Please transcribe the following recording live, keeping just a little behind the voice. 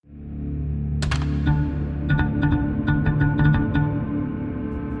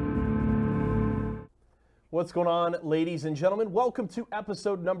What's going on, ladies and gentlemen? Welcome to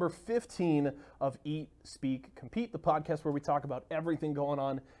episode number 15 of Eat, Speak, Compete, the podcast where we talk about everything going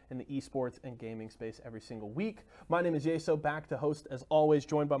on in the esports and gaming space every single week. My name is Yeso, back to host as always,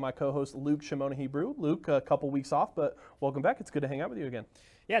 joined by my co-host Luke Shimona Hebrew. Luke, a couple weeks off, but welcome back. It's good to hang out with you again.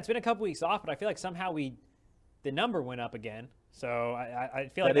 Yeah, it's been a couple weeks off, but I feel like somehow the number went up again. So I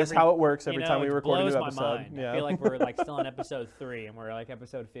feel like that is how it works every time we record a new episode. Mind. Yeah. I feel like we're still on episode 3 and we're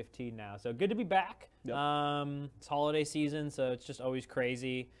episode 15 now. So good to be back. Yep. It's holiday season, so it's just always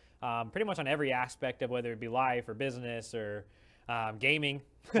crazy. Pretty much on every aspect of whether it be life or business or gaming.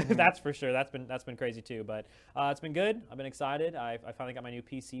 That's for sure. That's been crazy too. But it's been good. I've been excited. I finally got my new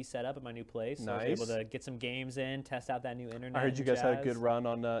PC set up at my new place. So nice. I was able to get some games in, test out that new internet. I heard you guys had a good run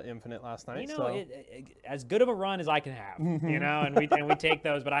on Infinite last night. As good of a run as I can have, and we take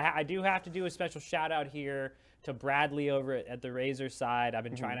those. But I do have to do a special shout out here to Bradley over at the Razer side. I've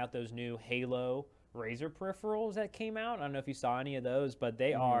been trying out those new Halo Razer peripherals that came out. I don't know if you saw any of those, but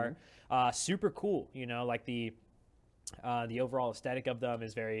they are super cool. The overall aesthetic of them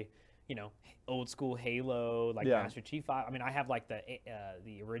is very, old school Halo, Master Chief. I mean, I have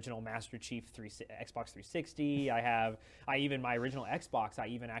the original Master Chief Xbox 360. My original Xbox, I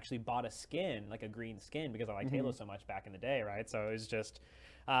even actually bought a skin, a green skin, because I liked Halo so much back in the day, right? So it was just,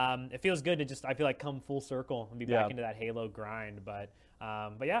 it feels good to I feel like come full circle and be back into that Halo grind. But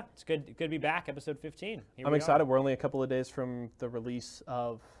yeah, it's good to be back, episode 15. I'm excited. We're only a couple of days from the release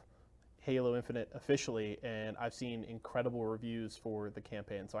of Halo Infinite officially, and I've seen incredible reviews for the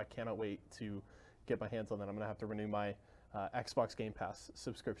campaign, so I cannot wait to get my hands on that. I'm going to have to renew my Xbox Game Pass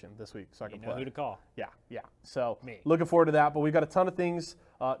subscription this week so I can play. You know who to call. Yeah. So looking forward to that, but we've got a ton of things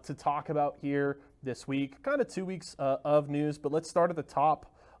to talk about here this week. Kind of 2 weeks of news, but let's start at the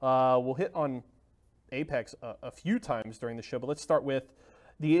top. We'll hit on Apex a few times during the show, but let's start with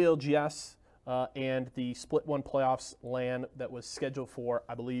the ALGS and the Split 1 playoffs LAN that was scheduled for,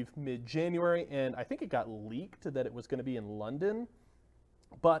 I believe, mid-January, and I think it got leaked that it was going to be in London.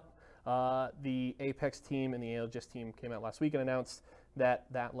 But the Apex team and the ALGS team came out last week and announced that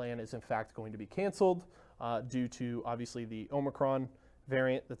LAN is in fact going to be canceled due to, obviously, the Omicron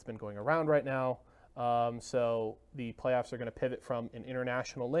variant that's been going around right now. So the playoffs are going to pivot from an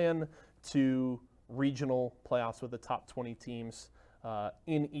international LAN to regional playoffs with the top 20 teams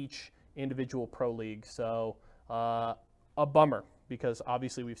in each individual pro league. So a bummer, because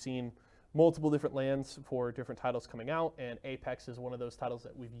obviously we've seen multiple different LANs for different titles coming out, and Apex is one of those titles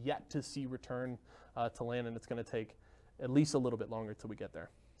that we've yet to see return to LAN, and it's going to take at least a little bit longer till we get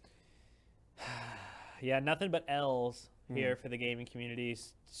there. Yeah, nothing but L's here for the gaming community.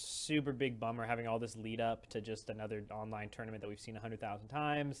 Super big bummer having all this lead up to just another online tournament that we've seen 100,000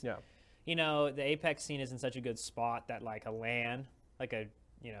 times. Yeah. The Apex scene is in such a good spot that a LAN, a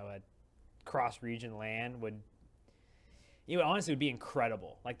cross-region LAN would honestly be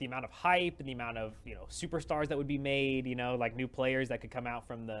incredible. The amount of hype and the amount of, superstars that would be made, new players that could come out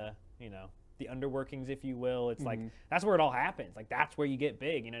from the, the underworkings, if you will. It's that's where it all happens. That's where you get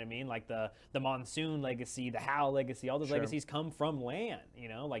big, you know what I mean? The Monsoon legacy, the HAL legacy, all those legacies come from LAN,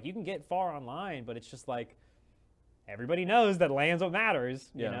 you can get far online, but it's just everybody knows that LAN's what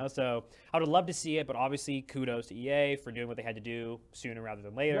matters, So I would love to see it, but obviously kudos to EA for doing what they had to do sooner rather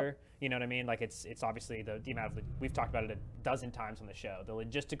than later. Yep. You know what I mean? It's obviously the amount of we've talked about it a dozen times on the show. The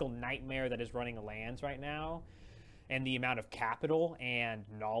logistical nightmare that is running LANs right now, and the amount of capital and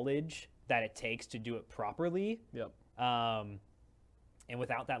knowledge that it takes to do it properly. Yep. And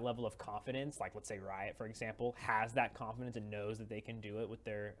without that level of confidence, let's say Riot, for example, has that confidence and knows that they can do it with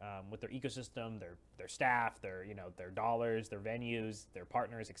their ecosystem, their staff, their dollars, their venues, their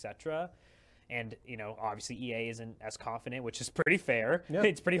partners, etc. And obviously EA isn't as confident, which is pretty fair. Yep.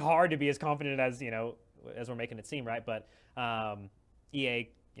 It's pretty hard to be as confident as as we're making it seem, right? But EA,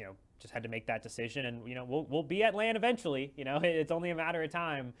 just had to make that decision, and we'll be at LAN eventually. It's only a matter of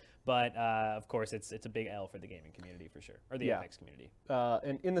time. But of course, it's a big L for the gaming community for sure, or the Apex community.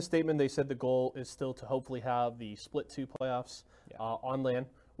 And in the statement, they said the goal is still to hopefully have the Split 2 playoffs on LAN,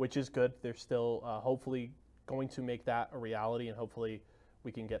 which is good. They're still hopefully going to make that a reality, and hopefully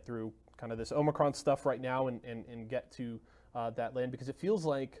we can get through kind of this Omicron stuff right now and get to that LAN, because it feels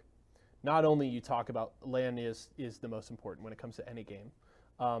like not only you talk about LAN is the most important when it comes to any game,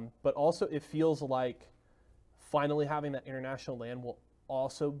 but also it feels like finally having that international LAN will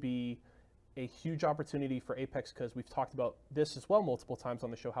also be a huge opportunity for Apex, because we've talked about this as well multiple times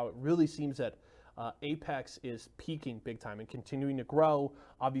on the show, how it really seems that Apex is peaking big time and continuing to grow.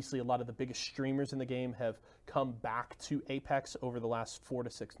 Obviously, a lot of the biggest streamers in the game have come back to Apex over the last 4 to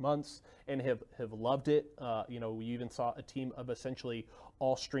 6 months and have loved it. We even saw a team of essentially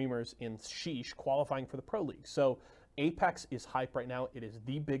all streamers in Sheesh qualifying for the Pro League. So Apex is hype right now. It is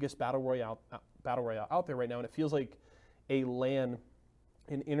the biggest battle royale out there right now, and it feels like an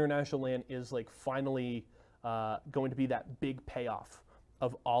international LAN is like finally going to be that big payoff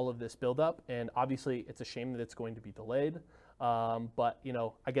of all of this buildup. And obviously, it's a shame that it's going to be delayed. But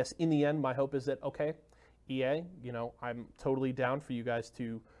I guess in the end, my hope is that EA, I'm totally down for you guys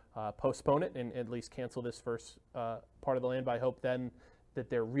to postpone it and at least cancel this first part of the LAN. But I hope then that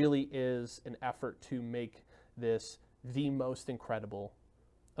there really is an effort to make this the most incredible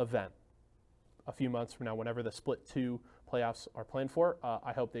event a few months from now, whenever the Split 2 playoffs are planned for.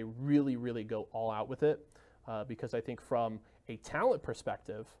 I hope they really, really go all out with it because I think from a talent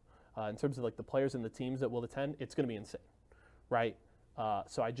perspective, in terms of like the players and the teams that will attend, it's going to be insane, right?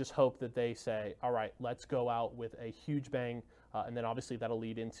 So I just hope that they say, all right, let's go out with a huge bang, and then obviously that'll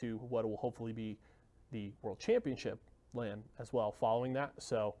lead into what will hopefully be the World Championship LAN as well following that.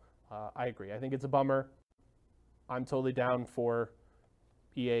 So I agree. I think it's a bummer. I'm totally down for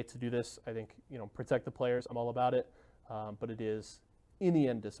EA to do this. I think, protect the players. I'm all about it. But it is, in the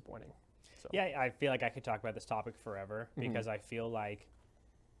end, disappointing. So. Yeah, I feel like I could talk about this topic forever because I feel like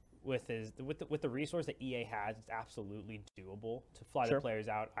with the resource that EA has, it's absolutely doable to fly the players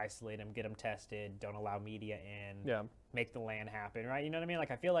out, isolate them, get them tested, don't allow media in, make the LAN happen, right? You know what I mean?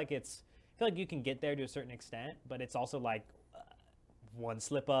 Like I feel like you can get there to a certain extent, but it's also like one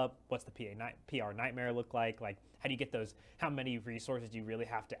slip up. What's the PR nightmare look like? Like how do you get those? How many resources do you really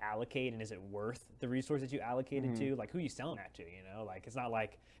have to allocate, and is it worth the resources you allocated to? Like who are you selling that to? Like it's not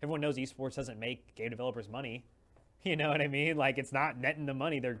like everyone knows esports doesn't make game developers money. You know what I mean? Like it's not netting the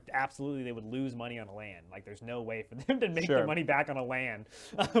money. They would lose money on a LAN. Like there's no way for them to make their money back on a LAN,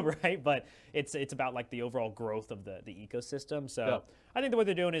 right? But it's about like the overall growth of the ecosystem. So I think what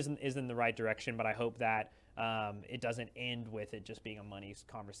they're doing is in the right direction. But I hope that it doesn't end with it just being a money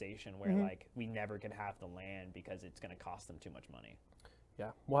conversation where like we never can have the LAN because it's going to cost them too much money.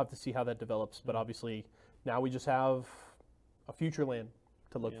 Yeah, we'll have to see how that develops. But obviously now we just have a future LAN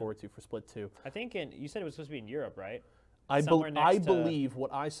to look forward to for Split 2. I think you said it was supposed to be in Europe, right? I believe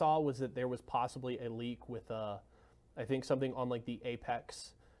what I saw was that there was possibly a leak with I think something on like the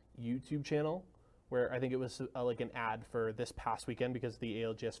Apex YouTube channel where I think it was like an ad for this past weekend because the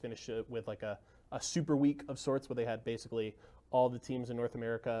ALGS finished it with like a super week of sorts where they had basically all the teams in North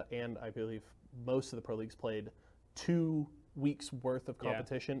America and I believe most of the pro leagues played 2 weeks worth of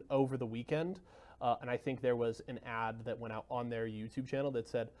competition over the weekend. And I think there was an ad that went out on their YouTube channel that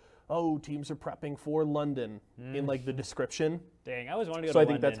said, "Oh, teams are prepping for London" in like the description. Dang, I always wanted to go to London.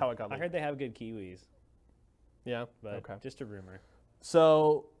 So I think that's how it got leaked. I heard they have good Kiwis. Yeah, but just a rumor.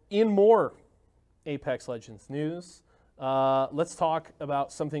 So in more Apex Legends news, let's talk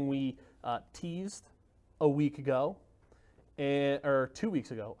about something we teased a week ago, or 2 weeks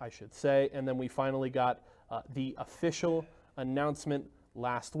ago, I should say, and then we finally got the official announcement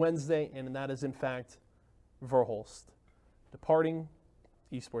last Wednesday, and that is in fact Verhulst departing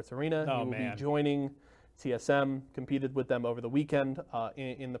Esports Arena. He will be joining TSM, competed with them over the weekend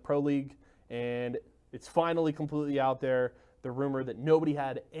in the Pro League, and it's finally completely out there. The rumor that nobody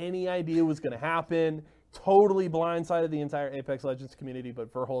had any idea was going to happen, totally blindsided the entire Apex Legends community,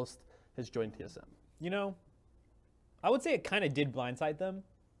 but Verhulst has joined TSM. I would say it kind of did blindside them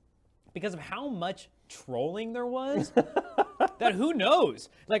because of how much trolling there was. That who knows?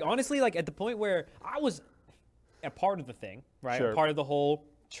 Like honestly, like at the point where I was a part of the thing, right? Sure. Part of the whole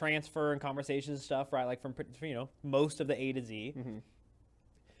transfer and conversations and stuff, right? Like from most of the A to Z.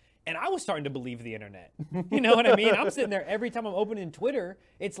 And I was starting to believe the internet. You know what I mean? I'm sitting there every time I'm opening Twitter,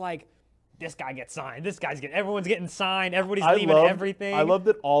 it's like this guy gets signed, everyone's getting signed, everybody's leaving everything. I love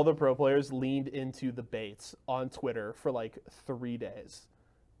that all the pro players leaned into the baits on Twitter for like 3 days.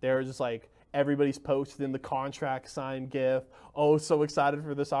 They were just like, everybody's posting the contract sign gif. Oh, so excited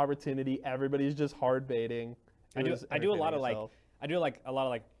for this opportunity. Everybody's just hard baiting. I do a lot of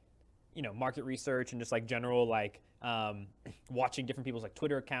market research and just like general watching different people's like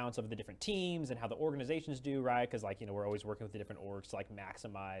Twitter accounts of the different teams and how the organizations do, right? Because we're always working with the different orgs to like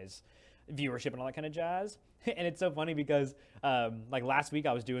maximize viewership and all that kind of jazz. And it's so funny because last week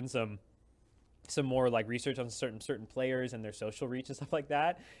I was doing some more like research on certain players and their social reach and stuff like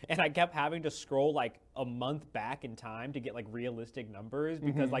that, and I kept having to scroll like a month back in time to get like realistic numbers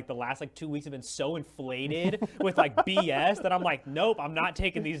because like the last like 2 weeks have been so inflated with like BS that I'm like, nope, I'm not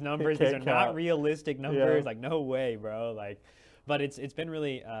taking these numbers. These are not realistic numbers. Like no way, bro. Like, but it's been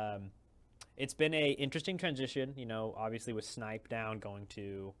really it's been a interesting transition. Obviously with Snipe down, going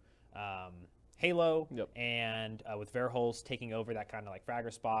to Halo, and with Verholst taking over that kind of like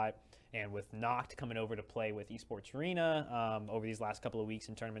Fragger spot, and with Noct coming over to play with Esports Arena over these last couple of weeks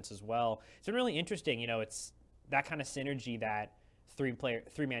in tournaments as well. It's been really interesting. It's that kind of synergy that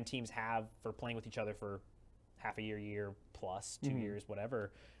three-man teams have for playing with each other for half a year plus, 2 years,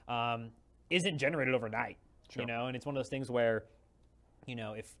 whatever, isn't generated overnight. Sure. And it's one of those things where,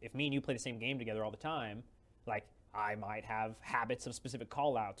 if me and you play the same game together all the time, like I might have habits of specific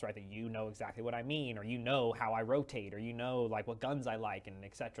call-outs, right, that exactly what I mean, or how I rotate, or like what guns I like, and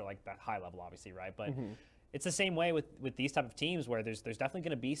et cetera, like that high level, obviously, right? But it's the same way with these type of teams where there's definitely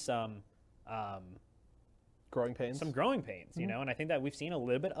going to be some growing pains. And I think that we've seen a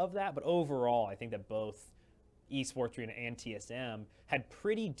little bit of that, but overall, I think that both Esports Arena and TSM had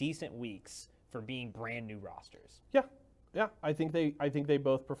pretty decent weeks for being brand new rosters. Yeah. I think they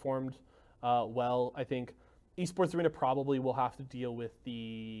both performed well. I think Esports Arena probably will have to deal with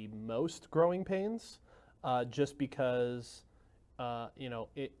the most growing pains, just because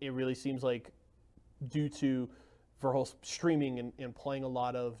it really seems like, due to Verholst streaming and playing a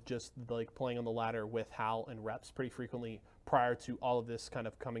lot of just like playing on the ladder with Hal and Reps pretty frequently prior to all of this kind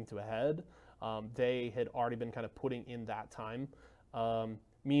of coming to a head. They had already been kind of putting in that time.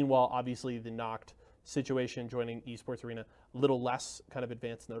 Meanwhile, obviously, the Noct situation joining Esports Arena, a little less kind of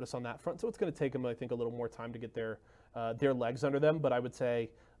advanced notice on that front. So it's going to take them, I think, a little more time to get their legs under them. But I would say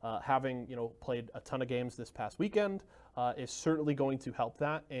having played a ton of games this past weekend is certainly going to help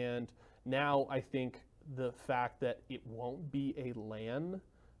that. And now I think the fact that it won't be a LAN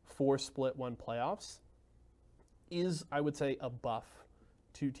for Split 1 playoffs is, I would say, a buff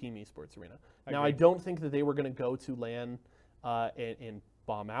to Team Esports Arena. Now, I don't think that they were going to go to LAN and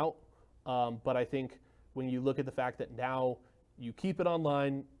bomb out. But I think when you look at the fact that now you keep it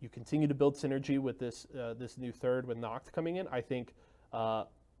online, you continue to build synergy with this new third with Noct coming in, I think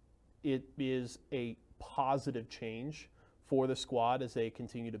it is a positive change for the squad as they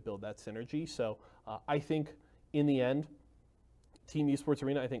continue to build that synergy. So I think in the end, Team Esports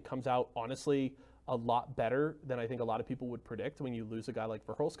Arena, I think, comes out honestly a lot better than I think a lot of people would predict when you lose a guy like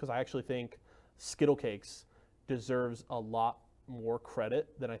Verholst, because I actually think Skittlecakes deserves a lot more credit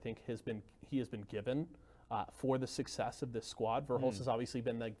than I think he has been given for the success of this squad. Verholst has obviously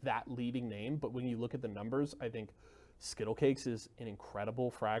been like that leading name, but when you look at the numbers, I think Skittlecakes is an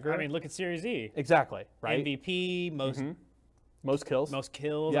incredible fragger. I mean, look at Series E. Exactly, right? MVP, most kills.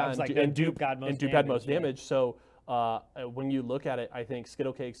 Yeah, and Dupe had most damage. So when you look at it, I think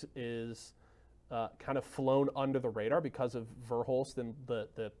Skittlecakes is kind of flown under the radar because of Verholst and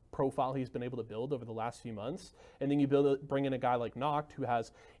the profile he's been able to build over the last few months. And then you bring in a guy like Noct, who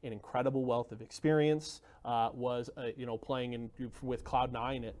has an incredible wealth of experience, was playing with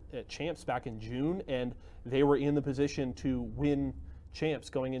Cloud9 at Champs back in June, and they were in the position to win Champs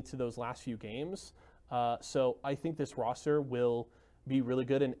going into those last few games. So I think this roster will be really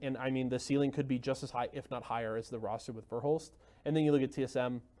good, and I mean the ceiling could be just as high, if not higher, as the roster with Verholst. And then you look at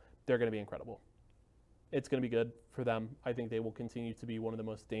TSM, they're going to be incredible. It's going to be good for them. I think they will continue to be one of the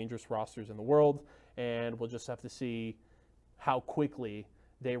most dangerous rosters in the world, and we'll just have to see how quickly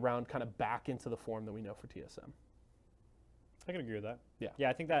they round kind of back into the form that we know for TSM. I can agree with that. Yeah.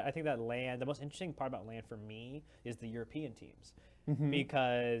 I think that LAN, the most interesting part about LAN for me is the European teams.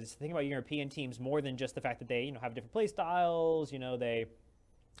 Because think about European teams more than just the fact that they have different play styles, they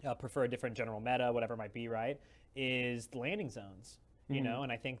prefer a different general meta, whatever it might be, right? Is the landing zones.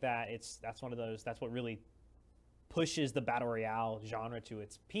 And I think that that's one of those, that's what really pushes the Battle Royale genre to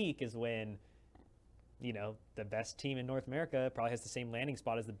its peak, is when, the best team in North America probably has the same landing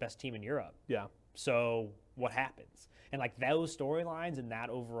spot as the best team in Europe. Yeah. So what happens? And like those storylines and that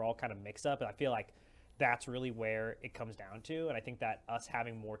overall kind of mix up, and I feel like that's really where it comes down to. And I think that us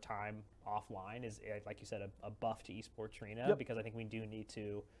having more time offline is, like you said, a buff to Esports Arena, because I think we do need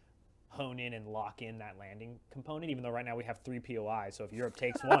to hone in and lock in that landing component, even though right now we have 3 POIs. So if Europe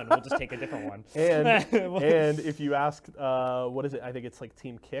takes one, we'll just take a different one. And if you ask, what is it? I think it's like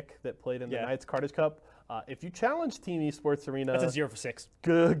Team Kick that played in the Knights Cartage Cup. If you challenge Team Esports Arena, that's a 0 for 6.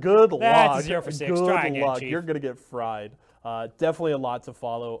 Good luck. That's a 0 for 6. Good Try again, luck. Chief. You're going to get fried. Definitely a lot to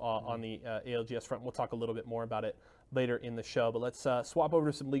follow on the ALGS front. We'll talk a little bit more about it later in the show. But let's swap over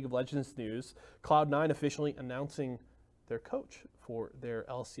to some League of Legends news. Cloud9 officially announcing their coach for their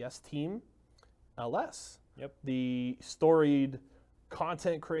LCS team, LS. Yep. The storied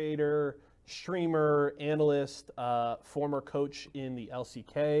content creator, streamer, analyst, former coach in the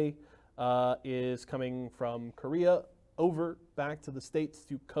LCK, is coming from Korea over back to the States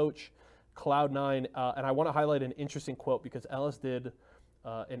to coach Cloud9. And I want to highlight an interesting quote, because LS did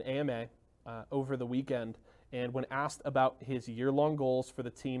an AMA over the weekend. And when asked about his year-long goals for the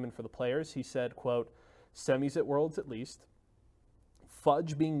team and for the players, he said, quote, semis at Worlds at least,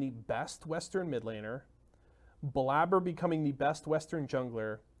 Fudge being the best Western mid laner, Blabber becoming the best Western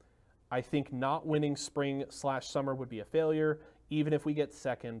jungler. I think not winning spring/summer would be a failure. Even if we get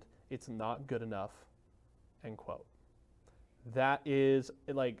second, it's not good enough, end quote. That is,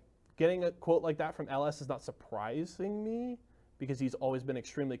 like, getting a quote like that from LS is not surprising me because he's always been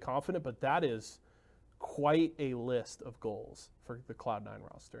extremely confident, but that is quite a list of goals for the Cloud9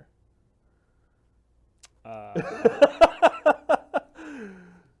 roster.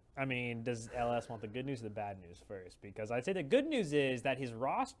 I mean, does LS want the good news or the bad news first? Because I'd say the good news is that his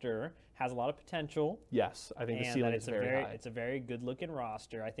roster has a lot of potential. Yes, I think the ceiling is very high. It's a very good-looking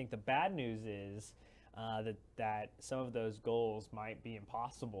roster. I think the bad news is that some of those goals might be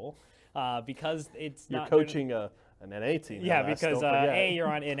impossible because you're coaching an NA team. Yeah, because A,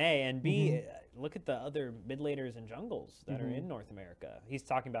 you're on NA, and B, look at the other mid laners and jungles that are in North America. He's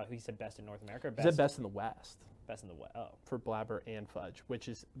talking about who he said best in North America. He said best in the West. Best in the West. Oh, for Blabber and Fudge,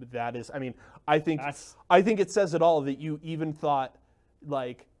 I mean, I think it says it all that you even thought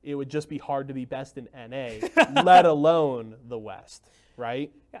like it would just be hard to be best in NA, let alone the West,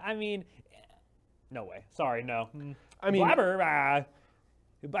 right? I mean, no way. Sorry, no. I mean, Blabber. I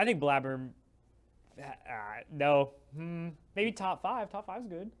think Blabber. No. Maybe top 5. Top 5's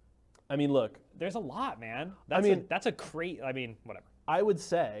good. I mean, look. There's a lot, man. That's a crate. I mean, whatever. I would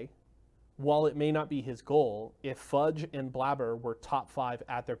say, while it may not be his goal, if Fudge and Blabber were top 5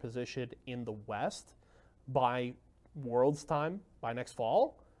 at their position in the West by Worlds time, by next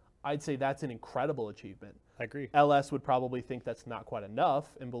fall, I'd say that's an incredible achievement. I agree. LS would probably think that's not quite enough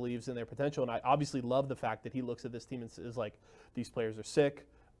and believes in their potential. And I obviously love the fact that he looks at this team and is like, these players are sick.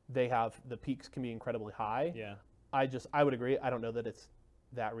 The peaks can be incredibly high. Yeah. I would agree. I don't know that it's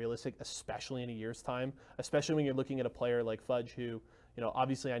that realistic, especially in a year's time, especially when you're looking at a player like Fudge who,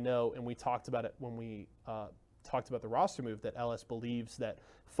 obviously I know, and we talked about it when we talked about the roster move, that LS believes that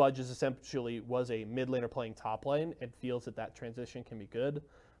Fudge was a mid laner playing top lane and feels that transition can be good.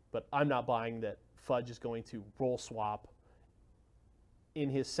 But I'm not buying that Fudge is going to role swap in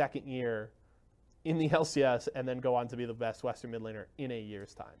his second year in the LCS and then go on to be the best Western mid laner in a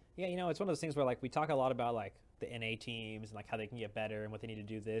year's time. Yeah, it's one of those things where, like, we talk a lot about, like, the NA teams and, like, how they can get better and what they need to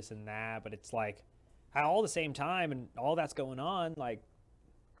do this and that, but it's, like, all at the same time and all that's going on, like,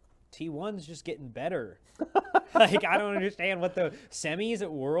 T1's just getting better. Like, I don't understand what the semis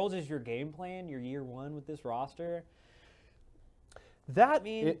at Worlds is your game plan, your year one with this roster.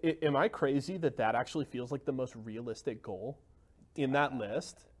 Am I crazy that actually feels like the most realistic goal in that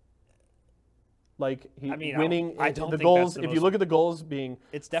list? Like winning I don't the think goals. that's If you look at the goals being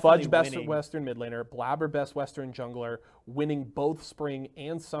definitely Fudge best winning. Western mid laner, Blabber best Western jungler, winning both spring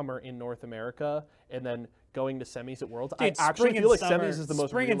and summer in North America, and then going to semis at Worlds. Dude, I actually feel like summer, semis is the most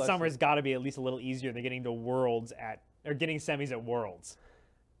spring realistic. and summer has got to be at least a little easier than getting to Worlds or getting semis at Worlds.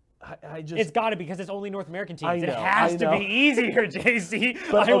 It's got to be because it's only North American teams. It has to be easier, JC.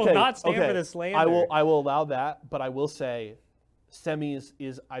 But, I will not stand for the slander. I will allow that, but I will say semis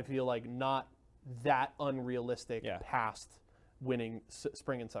is, I feel like, not that unrealistic past winning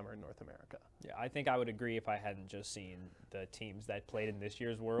spring and summer in North America. Yeah, I think I would agree if I hadn't just seen the teams that played in this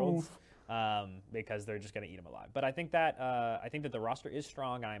year's Worlds, because they're just going to eat them alive. But I think that the roster is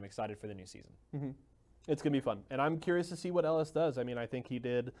strong. I am excited for the new season. Mm-hmm. It's going to be fun. And I'm curious to see what LS does. I mean, I think he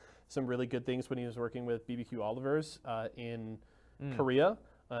did some really good things when he was working with BBQ Olivers in Korea.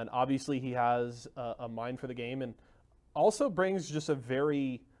 And obviously he has a mind for the game and also brings just a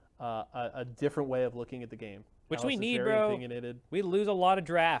very a different way of looking at the game. Which LS we need, very bro. opinionated. We lose a lot of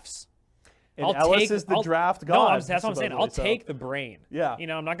drafts. And Ellis is the draft god. No, that's what I'm saying. I'll take the brain. Yeah. I'm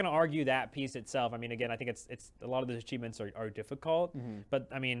not going to argue that piece itself. I mean, again, I think it's a lot of those achievements are difficult. But,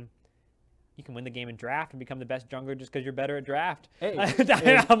 I mean, you can win the game in draft and become the best jungler just because you're better at draft. Hey,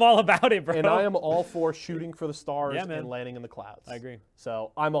 I'm all about it, bro. And I am all for shooting for the stars Yeah, man. and landing in the clouds. I agree.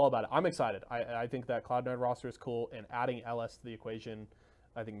 So I'm all about it. I'm excited. I think that Cloud9 roster is cool, and adding LS to the equation,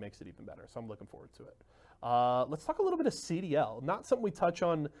 I think, makes it even better. So I'm looking forward to it. Let's talk a little bit of CDL. Not something we touch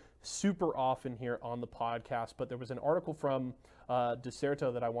on super often here on the podcast, but there was an article from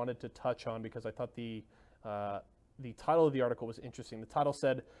Deserto that I wanted to touch on because I thought the title of the article was interesting. The title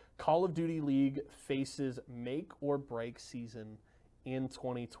said, Call of Duty League faces make or break season in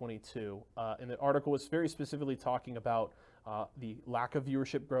 2022. And the article was very specifically talking about the lack of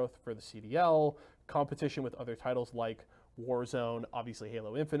viewership growth for the CDL, competition with other titles like Warzone, obviously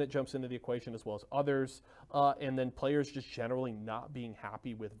Halo Infinite jumps into the equation as well as others, and then players just generally not being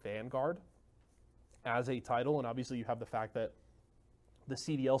happy with Vanguard as a title. And obviously you have the fact that the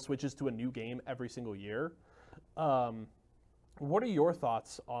CDL switches to a new game every single year. What are your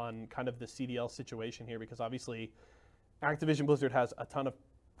thoughts on kind of the CDL situation here? Because obviously Activision Blizzard has a ton of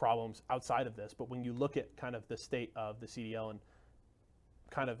problems outside of this, but when you look at kind of the state of the CDL and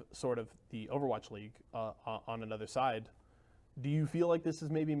kind of sort of the Overwatch League on another side, do you feel like this is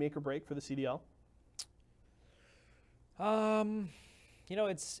maybe make or break for the CDL?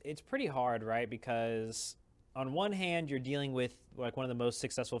 It's pretty hard, right? Because on one hand, you're dealing with like one of the most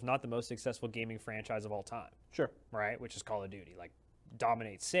successful, if not the most successful gaming franchise of all time. Sure. Right? Which is Call of Duty. Like,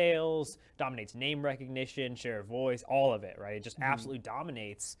 dominates sales, dominates name recognition, share of voice, all of it, right? It just absolutely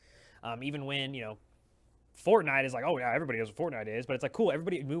dominates. Even when, Fortnite is like, oh yeah, everybody knows what Fortnite is, but it's like, cool,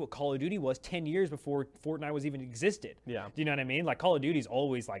 everybody knew what Call of Duty was 10 years before Fortnite was even existed. Yeah. Do you know what I mean? Like, Call of Duty is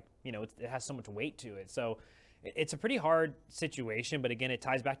always like, it has so much weight to it. So it's a pretty hard situation, but again, it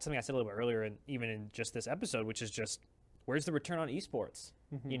ties back to something I said a little bit earlier, and even in just this episode, which is just, where's the return on esports?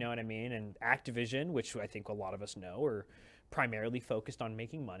 You know what I mean? And Activision, which I think a lot of us know, are primarily focused on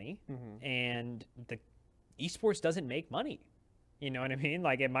making money, and the esports doesn't make money. You know what I mean?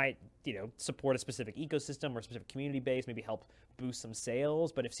 Like, it might, support a specific ecosystem or a specific community base, maybe help boost some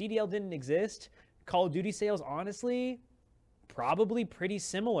sales. But if CDL didn't exist, Call of Duty sales, honestly, probably pretty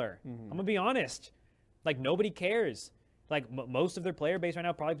similar. I'm going to be honest. Like, nobody cares. Like, most of their player base right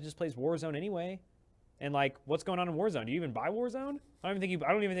now probably just plays Warzone anyway. And, like, what's going on in Warzone? Do you even buy Warzone? I think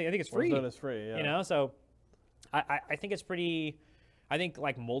it's free. Warzone is free, yeah. So I think it's pretty, I think,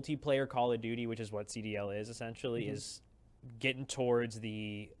 like, multiplayer Call of Duty, which is what CDL is essentially, is getting towards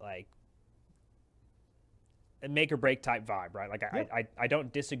the, like, make or break type vibe, right? Like, I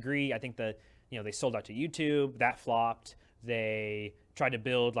don't disagree. I think that, they sold out to YouTube. That flopped. They tried to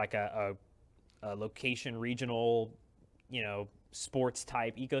build, like, a location regional, sports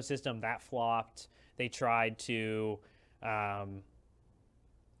type ecosystem. That flopped. They tried to,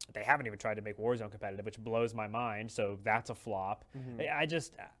 they haven't even tried to make Warzone competitive, which blows my mind. So that's a flop.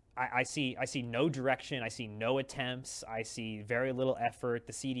 I see no direction. I see no attempts. I see very little effort.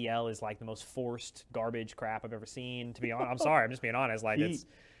 The CDL is like the most forced garbage crap I've ever seen. To be honest, I'm sorry, I'm just being honest. Like, it's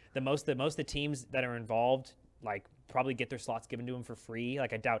most of the teams that are involved, like, probably get their slots given to them for free.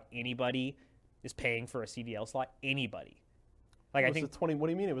 Like, I doubt anybody is paying for a CDL slot. Anybody. Like, I think. What do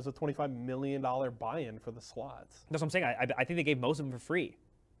you mean? It was a $25 million buy-in for the slots. That's what I'm saying. I think they gave most of them for free.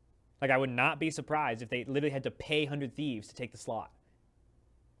 Like, I would not be surprised if they literally had to pay 100 Thieves to take the slot.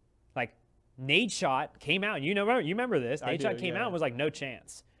 Like, Nadeshot came out. You remember this. Nadeshot came out and was like, no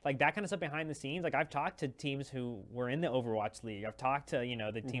chance. Like, that kind of stuff behind the scenes. Like, I've talked to teams who were in the Overwatch League. I've talked to,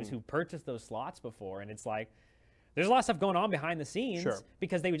 the teams who purchased those slots before. And it's like, there's a lot of stuff going on behind the scenes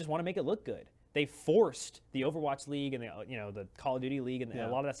because they just want to make it look good. They forced the Overwatch League and the Call of Duty League and a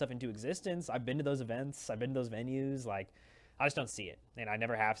lot of that stuff into existence. I've been to those events. I've been to those venues. Like, I just don't see it, and I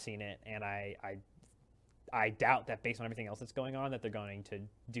never have seen it. And I doubt that based on everything else that's going on, that they're going to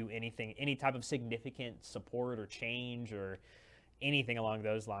do anything, any type of significant support or change or anything along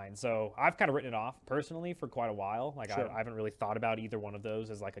those lines. So I've kind of written it off personally for quite a while. Like, I haven't really thought about either one of those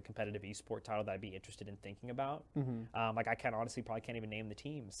as like a competitive esport title that I'd be interested in thinking about. Like, I probably can't even name the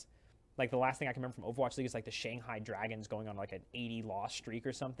teams. Like, the last thing I can remember from Overwatch League is like the Shanghai Dragons going on like an 80 loss streak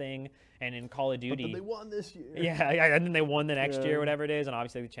or something. And in Call of Duty, but then they won this year. Yeah, and then they won the next year, whatever it is. And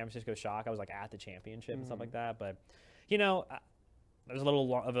obviously the San Francisco Shock, I was like at the championship and stuff like that. But there's a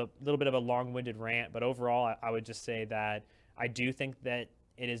little bit of a long-winded rant. But overall, I would just say that I do think that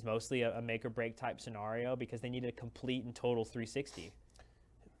it is mostly a make or break type scenario because they need a complete and total 360,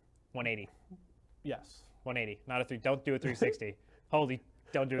 180. Yes, 180, not a three. Don't do a 360. Holy.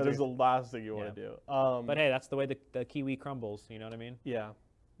 Don't do it. That is the last thing you want to do. But hey, that's the way the kiwi crumbles. You know what I mean? Yeah.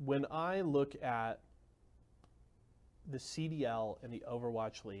 When I look at the CDL and the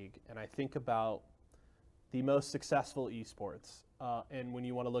Overwatch League, and I think about the most successful esports, and when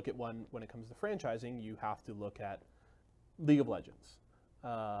you want to look at one when it comes to franchising, you have to look at League of Legends.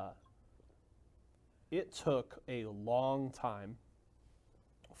 It took a long time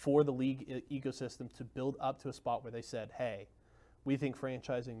for the league ecosystem to build up to a spot where they said, hey, we think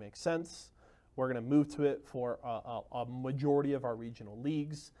franchising makes sense. We're going to move to it for a majority of our regional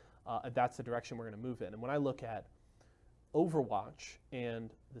leagues. That's the direction we're going to move in. And when I look at Overwatch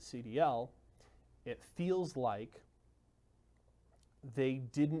and the CDL, it feels like they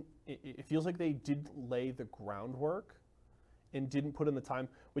didn't lay the groundwork and didn't put in the time,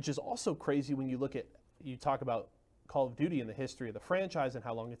 which is also crazy when you talk about Call of Duty and the history of the franchise and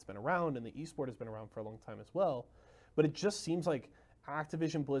how long it's been around, and the esport has been around for a long time as well. But it just seems like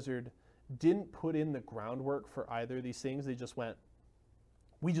Activision Blizzard didn't put in the groundwork for either of these things. They just went,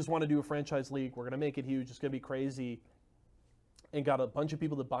 we just want to do a franchise league. We're going to make it huge. It's going to be crazy. and got a bunch of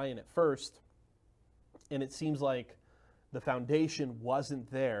people to buy in at first, and it seems like the foundation wasn't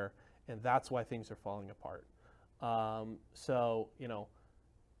there, and that's why things are falling apart. So,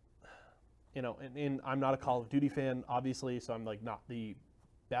 and I'm not a Call of Duty fan, obviously, so I'm like not the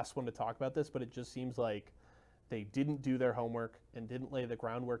best one to talk about this, but it just seems like they didn't do their homework and didn't lay the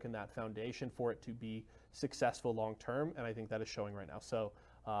groundwork in that foundation for it to be successful long term, and I think that is showing right now. So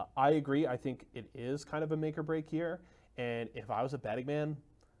I agree. I think it is kind of a make or break year, and if I was a betting man,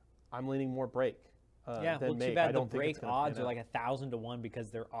 I'm leaning more break. Well, than too make. bad I the don't think break it's gonna odds pan are out. like 1,000 to 1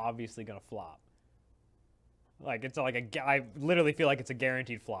 because they're obviously going to flop. Like it's like I literally feel like it's a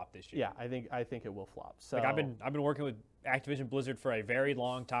guaranteed flop this year. Yeah, I think it will flop. So Like I've been working with Activision Blizzard for a very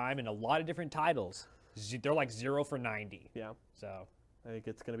long time and a lot of different titles. They're like 0 for 90. yeah, So I think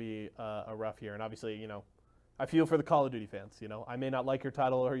it's going to be a rough year, and obviously, I feel for the Call of Duty fans. I may not like your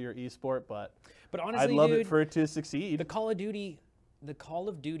title or your esport, but honestly, I'd love dude, it for it to succeed. the Call of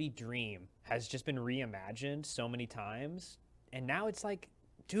Duty dream has just been reimagined so many times, and now it's like,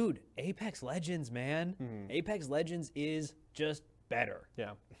 dude, Apex Legends, man. Apex Legends is just better.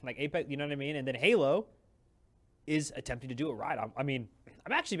 Yeah, Like Apex, you know what I mean? And then Halo is attempting to do it right.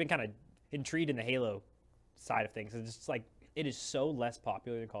 I've actually been kind of intrigued in the Halo side of things. It's just like it is so less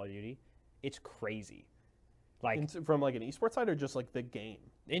popular than Call of Duty. It's crazy. Like from like an esports side or just like the game.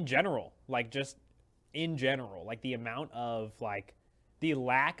 in general, like the amount of like the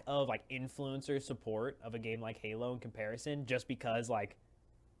lack of like influencer support of a game like Halo in comparison, just because like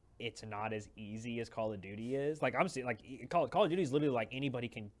it's not as easy as Call of Duty is. Like I'm seeing like Call of Duty is literally like anybody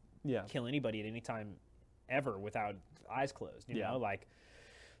can Yeah, kill anybody at any time ever without eyes closed, you Yeah. know, like,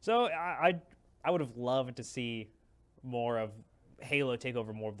 so I would have loved to see more of Halo take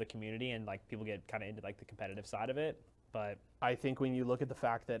over more of the community and like people get kind of into like the competitive side of it. But I think when you look at the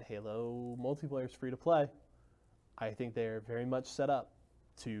fact that Halo multiplayer is free to play, I think they're very much set up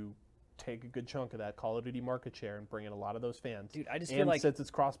to take a good chunk of that Call of Duty market share and bring in a lot of those fans. dude, I just and feel like, since it's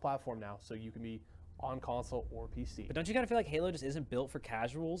cross-platform now, so you can be on console or PC. but don't you kind of feel like Halo just isn't built for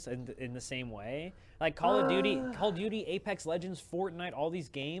casuals in the same way? Like Call of Duty, Apex Legends, Fortnite, all these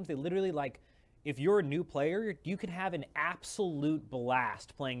games, they literally like, if you're a new player, you can have an absolute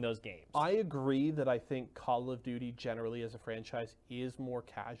blast playing those games. I agree that I think Call of Duty generally as a franchise is more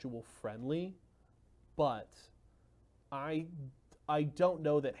casual friendly, but I don't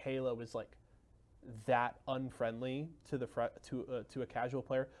know that Halo is like that unfriendly to the to a casual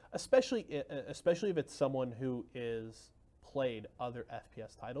player, especially if it's someone who is played other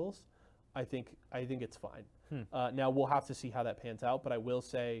FPS titles. I think it's fine. Now we'll have to see how that pans out, but I will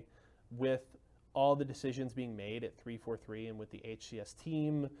say, with all the decisions being made at 343 and with the HCS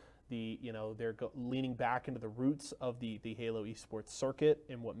team, they're leaning back into the roots of the Halo esports circuit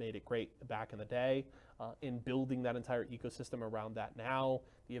and what made it great back in the day, in building that entire ecosystem around that now,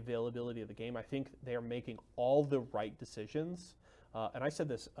 the availability of the game. I think they are making all the right decisions. And I said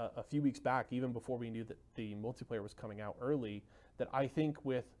this a few weeks back, even before we knew that the multiplayer was coming out early, that I think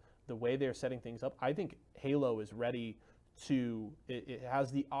with the way they're setting things up, I think Halo is ready to, it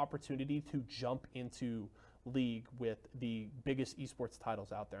has the opportunity to jump into league with the biggest esports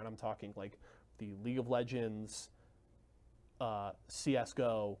titles out there. And I'm talking like the League of Legends,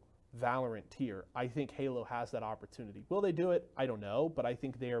 CSGO, Valorant tier. I think Halo has that opportunity. Will they do it? I don't know, but I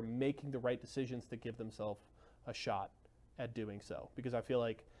think they are making the right decisions to give themselves a shot at doing so, because I feel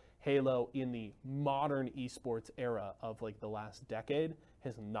like Halo in the modern esports era of like the last decade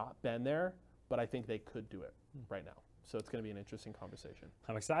has not been there, but I think they could do it right now. So it's going to be an interesting conversation.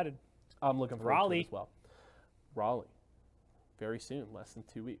 I'm excited. I'm looking forward to Raleigh. it as well. Raleigh, very soon, less than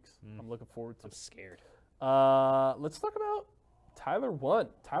 2 weeks. I'm looking forward to I'm it. scared. Let's talk about Tyler One.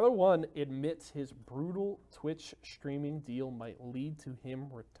 Tyler One admits his brutal Twitch streaming deal might lead to him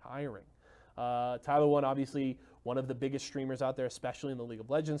retiring. Tyler One, obviously one of the biggest streamers out there, especially in the League of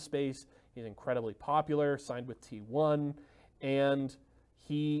Legends space. He's incredibly popular, signed with T1, and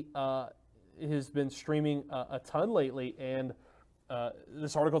he has been streaming a ton lately. And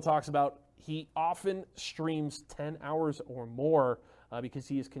this article talks about he often streams 10 hours or more because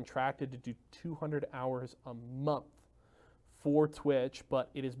he is contracted to do 200 hours a month for Twitch, but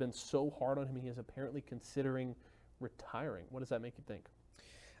it has been so hard on him, he is apparently considering retiring. What does that make you think?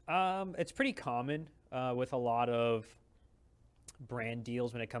 It's pretty common with a lot of brand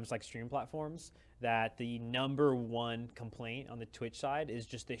deals when it comes to like stream platforms that the number one complaint on the Twitch side is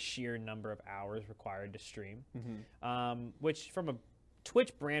just the sheer number of hours required to stream, which from a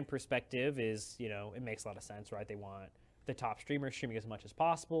Twitch brand perspective is, it makes a lot of sense, right? They want the top streamers streaming as much as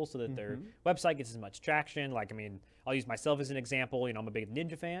possible so that their website gets as much traction. Like, I mean, I'll use myself as an example. You know, I'm a big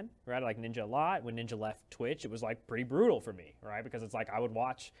Ninja fan, right? I like Ninja a lot. When Ninja left Twitch, it was like pretty brutal for me, right? Because it's like I would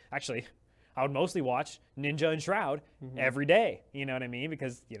mostly watch Ninja and Shroud every day. You know what I mean?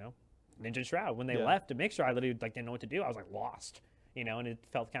 Because, you know, Ninja and Shroud, when they left to Mixer, I literally like didn't know what to do. I was like lost, you know, and it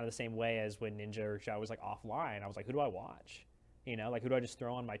felt kind of the same way as when Ninja or Shroud was like offline. I was like, who do I watch? You know, like who do I just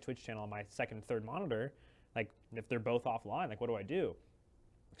throw on my Twitch channel on my second and third monitor? Like if they're both offline, like what do I do?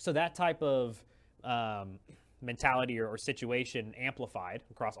 So that type of mentality or situation amplified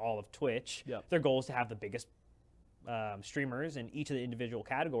across all of Twitch. Yep. Their goal is to have the biggest streamers in each of the individual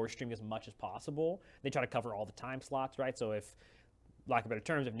categories stream as much as possible. They try to cover all the time slots, right? So if, lack of better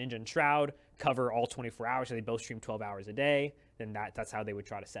terms, if Ninja and Shroud cover all 24 hours, so they both stream 12 hours a day, then that's how they would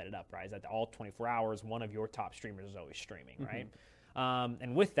try to set it up, right? Is that all 24 hours, one of your top streamers is always streaming, right?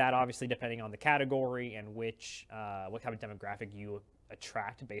 And with that, obviously, depending on the category and which what kind of demographic you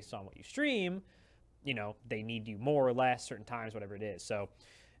attract based on what you stream, you know, they need you more or less certain times, whatever it is. So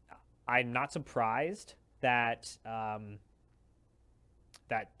I'm not surprised that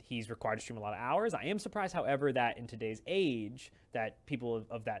that he's required to stream a lot of hours. I am surprised, however, that in today's age, that people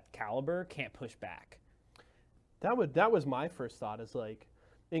of that caliber can't push back. That was my first thought. Is like,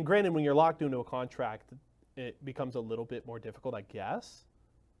 and granted, when you're locked into a contract, it becomes a little bit more difficult, I guess.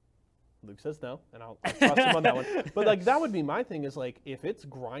 Luke says no, and I'll trust him on that one. But like that would be my thing is like if it's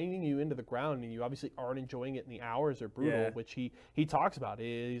grinding you into the ground and you obviously aren't enjoying it and the hours are brutal, which he talks about.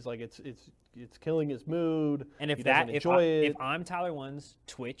 He's like it's killing his mood. And if I'm Tyler One's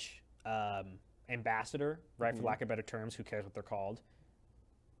Twitch ambassador, right, for lack of better terms, who cares what they're called?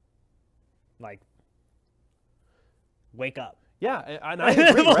 Like, wake up. Yeah, and I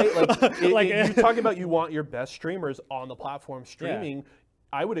agree, right? Like, you talk about you want your best streamers on the platform streaming. Yeah.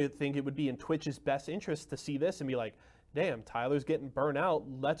 I would think it would be in Twitch's best interest to see this and be like, damn, Tyler's getting burnt out.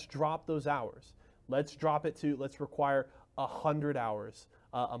 Let's drop those hours. Let's require 100 hours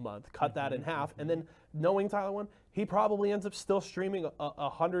a month. Cut that in half. And then knowing Tyler One, he probably ends up still streaming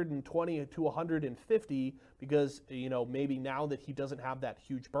 120 to 150 because, you know, maybe now that he doesn't have that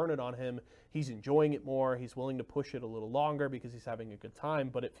huge burnout on him, he's enjoying it more. He's willing to push it a little longer because he's having a good time.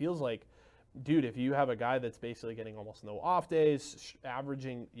 But it feels like, dude, if you have a guy that's basically getting almost no off days,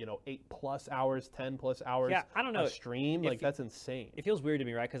 averaging, you know, 8+ hours, 10+ hours I don't know. a stream, like that's insane. It feels weird to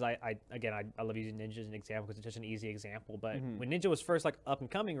me, right? Because I love using Ninja as an example because it's just an easy example. But when Ninja was first like up and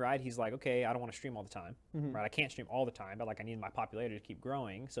coming, right, he's like, okay, I don't want to stream all the time, right? I can't stream all the time, but like I need my popularity to keep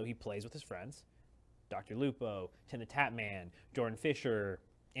growing. So he plays with his friends, Dr. Lupo, Tim the Tap Man, Jordan Fisher,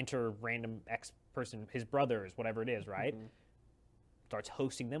 enter random X person, his brothers, whatever it is, right? Starts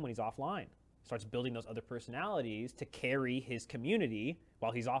hosting them when he's offline. Starts building those other personalities to carry his community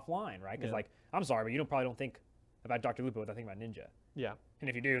while he's offline, right? Because, like, I'm sorry, but you probably don't think about Dr. Lupo without thinking about Ninja. Yeah. And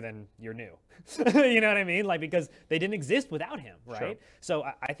if you do, then you're new. You know what I mean? Like, because they didn't exist without him, right? Sure. So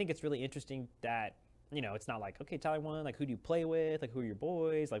I think it's really interesting that, you know, it's not like, okay, Tyler One, like, who do you play with? Like, who are your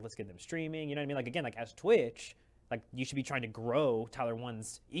boys? Like, let's get them streaming. You know what I mean? Like, again, like, as Twitch, like, you should be trying to grow Tyler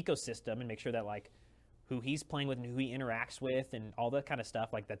One's ecosystem and make sure that, like, who he's playing with and who he interacts with and all that kind of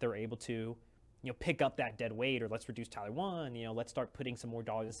stuff, like, that they're able to, you know, pick up that dead weight, or let's reduce Tyler One, you know, let's start putting some more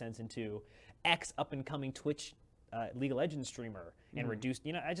dollars and cents into X up-and-coming Twitch League of Legends streamer and reduce,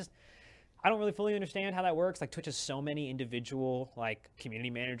 you know, I don't really fully understand how that works. Like, Twitch has so many individual, like,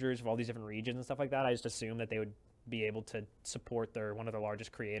 community managers of all these different regions and stuff like that. I just assume that they would be able to support one of their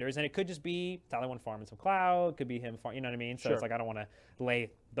largest creators. And it could just be Tyler One farming some cloud, could be him, you know what I mean? So it's like, I don't want to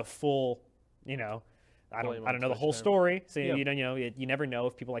lay the full, you know, I don't know the whole story, so you never know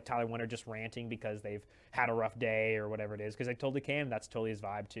if people like Tyler One are just ranting because they've had a rough day or whatever it is, because they totally can. That's totally his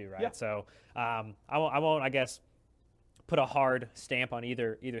vibe too, right? Yeah. So I won't, I guess, put a hard stamp on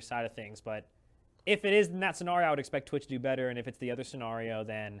either side of things. But if it is in that scenario, I would expect Twitch to do better, and if it's the other scenario,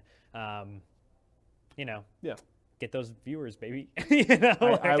 then get those viewers, baby. You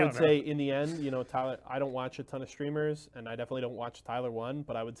know? I would say in the end, you know, Tyler, I don't watch a ton of streamers, and I definitely don't watch Tyler One,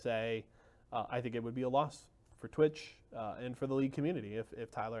 but I would say I think it would be a loss for Twitch and for the league community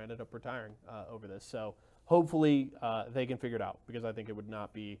if Tyler ended up retiring over this. So hopefully they can figure it out, because I think it would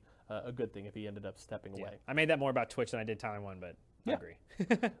not be a good thing if he ended up stepping away. I made that more about Twitch than I did Tyler One, but I agree.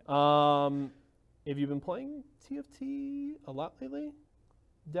 Have you been playing TFT a lot lately?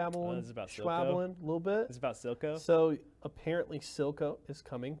 Dabbling, schwabbling a little bit. It's about Silco. So apparently Silco is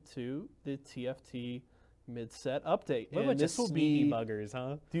coming to the TFT mid-set update. And this will be buggers,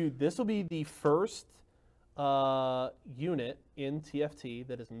 huh? Dude, this will be the first unit in TFT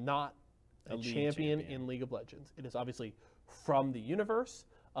that is not a champion in League of Legends. It is obviously from the universe,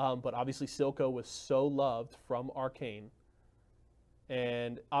 but obviously Silco was so loved from Arcane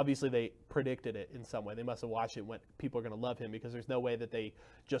And obviously they predicted it in some way. They must have watched it when people are going to love him, because there's no way that they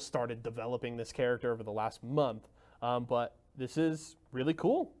just started developing this character over the last month. But this is really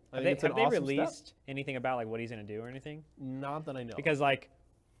cool. Have they released anything about like what he's going to do or anything? Not that I know. Because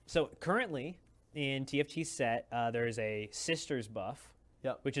so currently in TFT set, there's a sisters buff,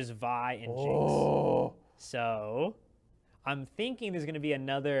 which is Vi and Jinx. So I'm thinking there's going to be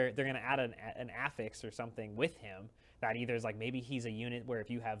they're going to add an affix or something with him that either is like maybe he's a unit where if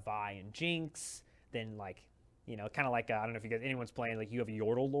you have Vi and Jinx, then like, kind of like, I don't know if anyone's playing, like you have a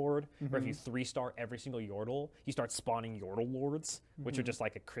Yordle Lord, or if you 3-star every single Yordle, you start spawning Yordle Lords, which are just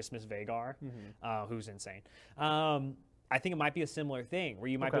like a Christmas Vhagar, who's insane. I think it might be a similar thing where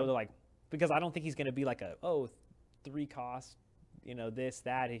you might be able to like, because I don't think he's going to be like 3 cost, this,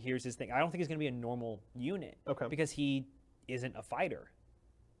 that, here's his thing. I don't think he's going to be a normal unit because he isn't a fighter.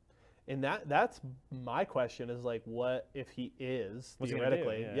 And that's my question is like, what if he is, what's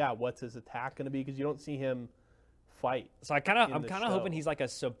theoretically? What's his attack going to be? Because you don't see him fight. So I'm kind of hoping he's like a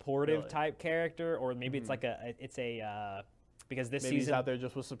supportive type character, or maybe it's like because this maybe season he's out there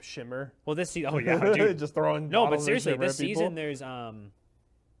just with some shimmer. Well, this season, dude. just throwing. No, but seriously, this season there's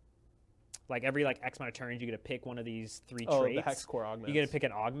like every X amount of turns, you get to pick one of these 3 traits. The Hex Core augments. You get to pick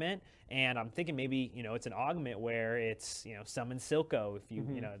an augment, and I'm thinking maybe it's an augment where it's summon Silco. If you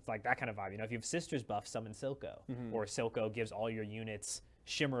it's like that kind of vibe. If you have Sisters buff, summon Silco, or Silco gives all your units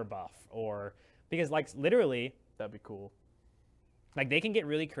Shimmer buff, or because like literally that'd be cool. Like they can get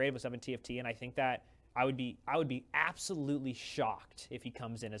really creative with Summon TFT, and I think that I would be absolutely shocked if he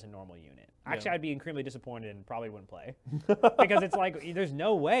comes in as a normal unit. Actually, I'd be incredibly disappointed and probably wouldn't play because it's like there's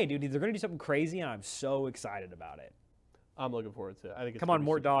no way, dude. They're going to do something crazy, and I'm so excited about it. I'm looking forward to it. I think it's come on,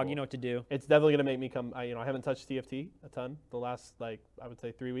 Mort Dog, cool. You know what to do. It's definitely going to make me come. I haven't touched TFT a ton the last I would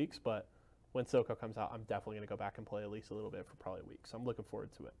say 3 weeks, but when Silco comes out, I'm definitely going to go back and play at least a little bit for probably a week. So I'm looking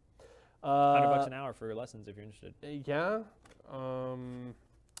forward to it. $100 an hour for your lessons if you're interested. Yeah.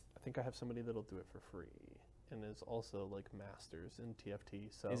 I think I have somebody that'll do it for free, and is also like masters in TFT.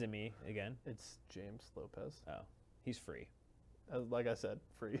 So is it me again? It's James Lopez. Oh, he's free. Like I said,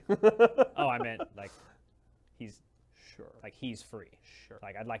 free. Oh, I meant like he's sure. Like he's free. Sure.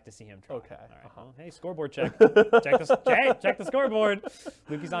 Like I'd like to see him try. Okay. All right. Well, hey, scoreboard check. check the scoreboard.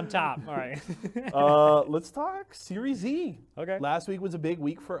 Lukey's on top. All right. Let's talk Series Z. Okay. Last week was a big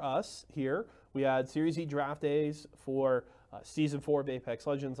week for us here. We had Series Z draft days for Season 4 of Apex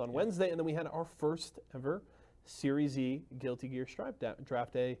Legends on Wednesday, and then we had our first ever Series Z Guilty Gear Stripe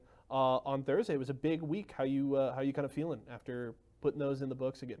draft day on Thursday. It was a big week. How you kind of feeling after putting those in the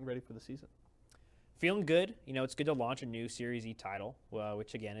books and getting ready for the season? Feeling good. It's good to launch a new Series E title,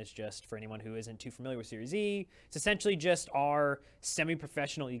 which again is just for anyone who isn't too familiar with Series E. It's essentially just our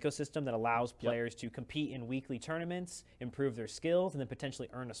semi-professional ecosystem that allows players to compete in weekly tournaments, improve their skills, and then potentially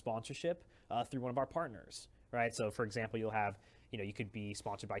earn a sponsorship through one of our partners. Right. So, for example, you'll have, you could be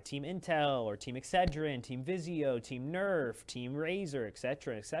sponsored by Team Intel or Team Excedrin, Team Vizio, Team Nerf, Team Razer, et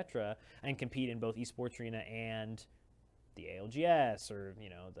cetera, and compete in both Esports Arena and the ALGS or,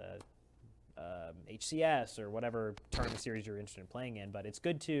 the HCS or whatever tournament series you're interested in playing in. But it's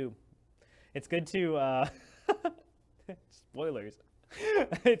good to spoilers.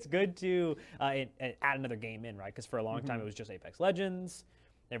 It's good to add another game in, right? Because for a long time it was just Apex Legends.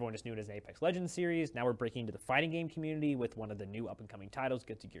 Everyone just knew it as an Apex Legends series. Now we're breaking into the fighting game community with one of the new up-and-coming titles,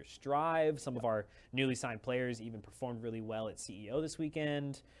 Guilty Gear Strive. Some of our newly signed players even performed really well at CEO this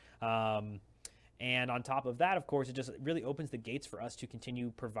weekend. And on top of that, of course, it just really opens the gates for us to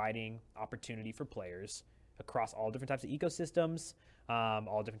continue providing opportunity for players across all different types of ecosystems,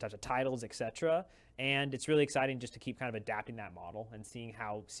 all different types of titles, etc. And it's really exciting just to keep kind of adapting that model and seeing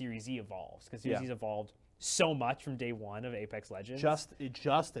how Series Z evolves, because Series Z's evolved so much from day one of Apex Legends. Just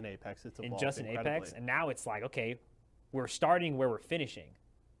in Apex, it's evolved just in Apex, and now it's like, okay, we're starting where we're finishing,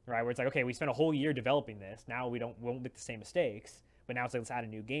 right? Where it's like, okay, we spent a whole year developing this. Now we won't make the same mistakes, but now it's like, let's add a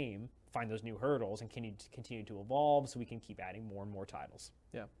new game, find those new hurdles, and continue to evolve so we can keep adding more and more titles.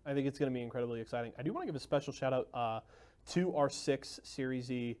 Yeah, I think it's going to be incredibly exciting. I do want to give a special shout out to our 6 Series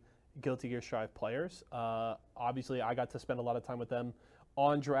Z Guilty Gear Strive players. Obviously, I got to spend a lot of time with them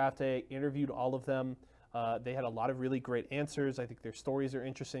on draft day, interviewed all of them. They had a lot of really great answers. I think their stories are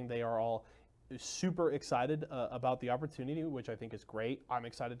interesting. They are all super excited about the opportunity, which I think is great. I'm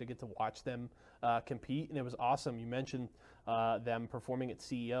excited to get to watch them compete, and it was awesome. You mentioned them performing at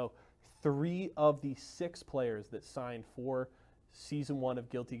CEO. 3 of the 6 players that signed for Season 1 of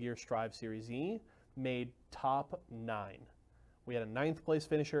Guilty Gear Strive Series E made top 9. We had a 9th place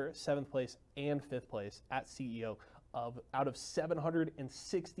finisher, 7th place, and 5th place at CEO out of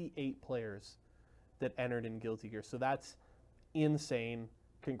 768 players that entered in Guilty Gear. So that's insane.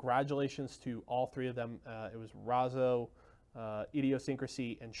 Congratulations to all three of them. It was Razo,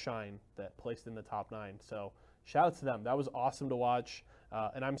 Idiosyncrasy, and Shine that placed in the top 9. So shout out to them. That was awesome to watch.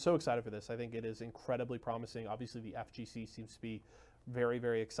 And I'm so excited for this. I think it is incredibly promising. Obviously, the FGC seems to be very,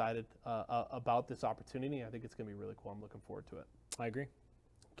 very excited about this opportunity. I think it's going to be really cool. I'm looking forward to it. I agree.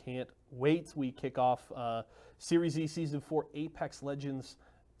 Can't wait. We kick off Series E Season 4 Apex Legends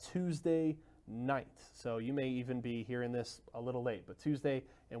Tuesday night. So you may even be hearing this a little late, but Tuesday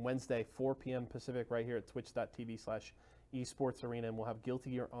and Wednesday, 4 p.m. Pacific, right here at twitch.tv/esportsarena, and we'll have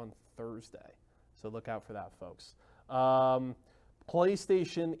Guilty Gear on Thursday. So look out for that, folks.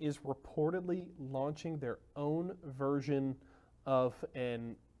 PlayStation is reportedly launching their own version of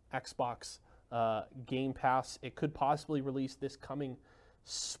an Xbox Game Pass. It could possibly release this coming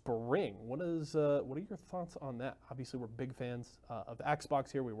spring. What are your thoughts on that? Obviously, we're big fans of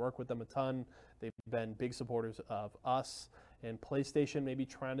Xbox here. We work with them a ton. They've been big supporters of us, and PlayStation maybe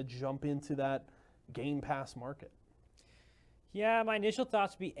trying to jump into that Game Pass market. Yeah, my initial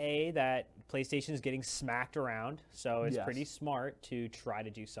thoughts would be that PlayStation is getting smacked around, so it's Yes. pretty smart to try to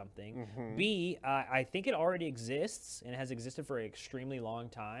do something. Mhm. B, I think it already exists and has existed for an extremely long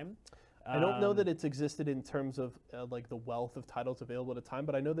time. I don't know that it's existed in terms of like the wealth of titles available at a time,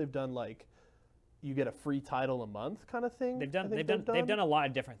 but I know they've done like you get a free title a month kind of thing. They've done I think they've done a lot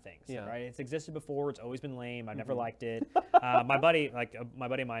of different things, Yeah. right? It's existed before. It's always been lame. I've never liked it. My buddy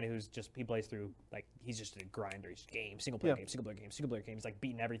of mine he plays through, like, he's just a grinder. He's single player game. He's like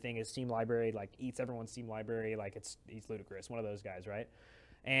beating everything. His Steam library, like, eats everyone's Steam library. Like, he's ludicrous. One of those guys, right?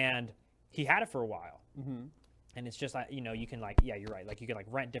 And he had it for a while. Mm-hmm. And it's just like, you can, like, yeah, you're right. Like, you can, like,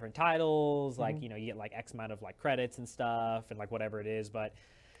 rent different titles. Like, you get like X amount of like credits and stuff and like whatever it is, but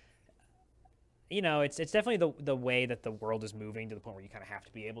it's definitely the way that the world is moving, to the point where you kind of have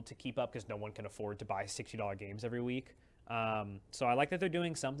to be able to keep up, because no one can afford to buy $60 games every week. So I like that they're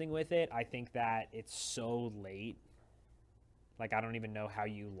doing something with it. I think that it's so late. Like, I don't even know how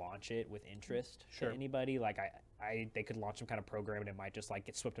you launch it with interest to anybody. Like, they could launch some kind of program and it might just like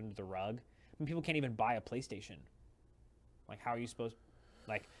get swept under the rug. I mean, people can't even buy a PlayStation. Like, how are you supposed?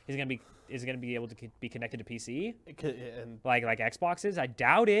 Like, is it gonna be able to be connected to PC? And Like Xbox is? I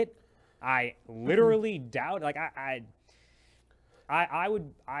doubt it. I literally doubt. Like, I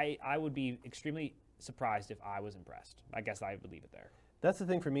would be extremely surprised if I was impressed. I guess I would leave it there. that's the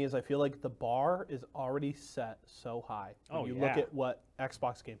thing for me, is I feel like the bar is already set so high. When you look at what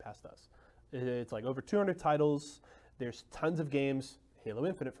Xbox Game Pass does. It's like over 200 titles. There's tons of games. Halo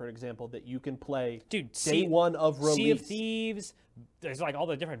Infinite, for example, that you can play day one of release. Sea of Thieves. There's like all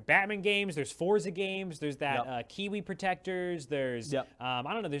the different Batman games. There's Forza games. There's that Kiwi Protectors. There's I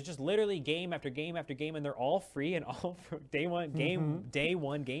don't know. There's just literally game after game after game, and they're all free and all for day one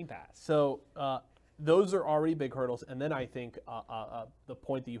Game Pass. So those are already big hurdles. And then I think the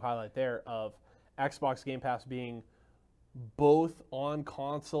point that you highlight there of Xbox Game Pass being both on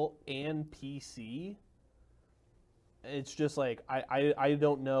console and PC. It's just like, I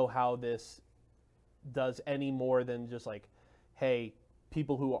don't know how this does any more than just like, hey,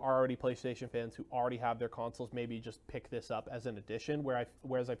 people who are already PlayStation fans who already have their consoles maybe just pick this up as an addition.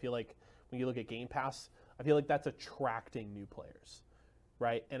 Whereas I feel like when you look at Game Pass, I feel like that's attracting new players,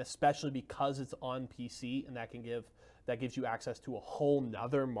 right? And especially because it's on PC and that gives you access to a whole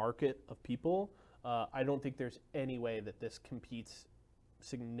nother market of people. I don't think there's any way that this competes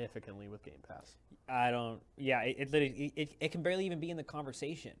significantly with Game Pass. I don't. Yeah, it can barely even be in the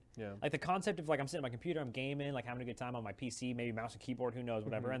conversation. Yeah. Like the concept of like I'm sitting at my computer, I'm gaming, like having a good time on my PC, maybe mouse and keyboard, who knows,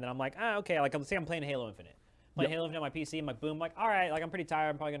 whatever. And then I'm like, okay, like let's say I'm playing Halo Infinite. Halo Infinite on my PC, I'm like, boom, like, all right, like I'm pretty tired,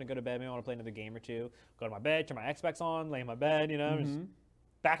 I'm probably gonna go to bed, maybe I want to play another game or two. Go to my bed, turn my Xbox on, lay in my bed, just I'm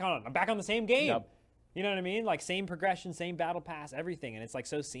back on the same game. Yep. You know what I mean? Like same progression, same battle pass, everything, and it's like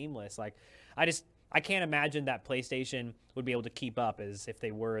so seamless. Like I can't imagine that PlayStation would be able to keep up as if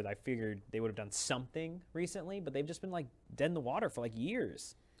they were. I figured they would have done something recently, but they've just been like dead in the water for like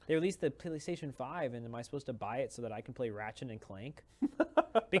years. They released the PlayStation 5, and am I supposed to buy it so that I can play Ratchet and Clank?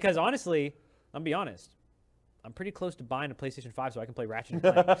 Because honestly, I'm be honest, I'm pretty close to buying a PlayStation 5 so I can play Ratchet and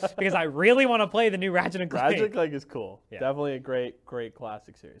Clank because I really want to play the new Ratchet and Clank. Ratchet and Clank is cool. Yeah. Definitely a great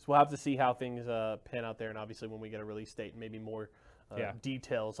classic series. We'll have to see how things pan out there, and obviously when we get a release date, maybe more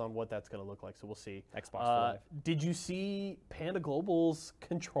details on what that's going to look like. So we'll see. Xbox for life. Did you see Panda Global's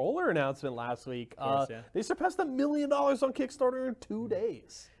controller announcement last week? Of course, They surpassed $1 million on Kickstarter in 2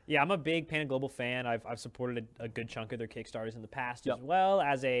 days. Yeah, I'm a big Panda Global fan. I've supported a good chunk of their Kickstarters in the past, as well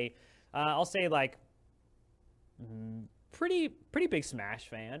as I'll say like pretty big Smash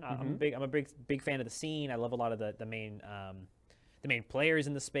fan. I'm a big fan of the scene. I love a lot of the main the main players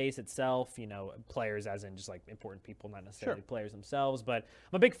in the space itself. Players as in just like important people, not necessarily players themselves. But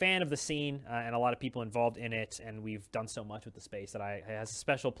I'm a big fan of the scene and a lot of people involved in it, and we've done so much with the space that it has a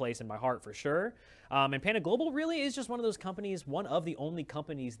special place in my heart for sure. And Panda Global really is just one of those companies, one of the only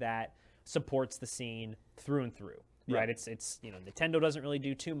companies that supports the scene through and through. Right, it's Nintendo doesn't really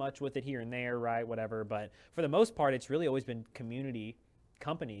do too much with it here and there, right? Whatever, but for the most part, it's really always been community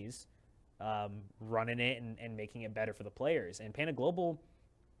companies running it and making it better for the players. And Panda Global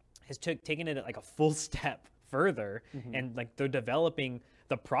has taken it like a full step further, and like they're developing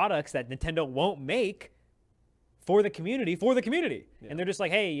the products that Nintendo won't make for the community. And they're just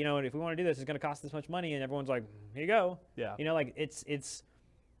like, hey, if we want to do this, it's going to cost this much money, and everyone's like, here you go. Yeah. Like it's.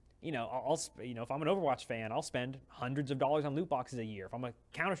 If I'm an Overwatch fan, I'll spend hundreds of dollars on loot boxes a year. If I'm a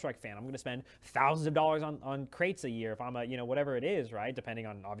Counter-Strike fan, I'm going to spend thousands of dollars on crates a year. If I'm a, whatever it is, right? Depending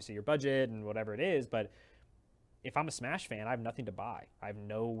on obviously your budget and whatever it is. But if I'm a Smash fan, I have nothing to buy. I have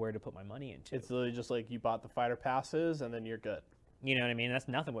nowhere to put my money into. It's literally just like you bought the fighter passes and then you're good. You know what I mean? That's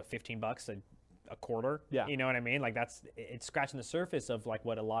nothing. What, $15 a quarter? Yeah. You know what I mean? Like it's scratching the surface of like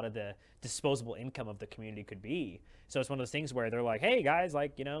what a lot of the disposable income of the community could be. So it's one of those things where they're like, hey guys,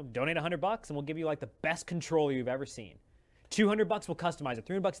 like, donate $100 and we'll give you like the best controller you've ever seen. $200 we'll customize it.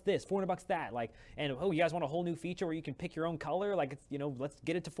 $300 this, $400 that. Like, and you guys want a whole new feature where you can pick your own color? Like, it's, let's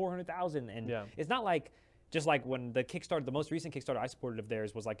get it to 400,000. And it's not like just like when the Kickstarter, the most recent Kickstarter I supported of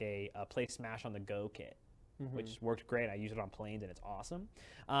theirs was like a Play Smash on the Go kit, which worked great. I use it on planes and it's awesome.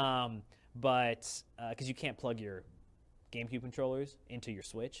 But because you can't plug your GameCube controllers into your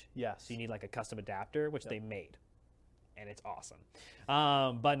Switch. Yes. So you need like a custom adapter, which they made. And it's awesome.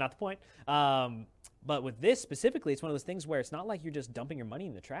 But not the point. But with this specifically, it's one of those things where it's not like you're just dumping your money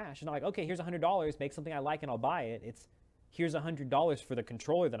in the trash. It's not like, okay, here's $100, make something I like and I'll buy it. It's here's $100 for the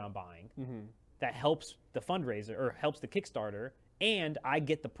controller that I'm buying that helps the fundraiser or helps the Kickstarter, and I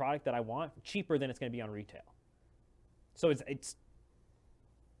get the product that I want cheaper than it's going to be on retail. So it's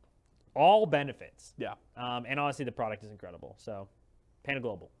all benefits. Yeah. And honestly, the product is incredible. So Panda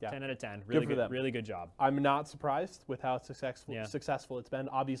Global, 10 out of 10. Good for them. Really good job. I'm not surprised with how successful it's been.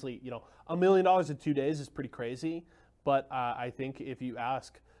 Obviously, $1 million in 2 days is pretty crazy. But I think if you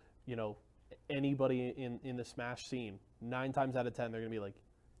ask, anybody in the Smash scene, 9 times out of 10, they're going to be like,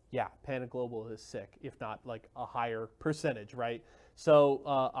 yeah, Panda Global is sick, if not like a higher percentage, right? So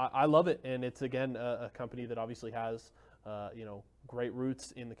I love it. And it's, again, a company that obviously has, great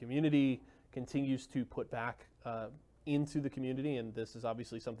roots in the community, continues to put back into the community, and this is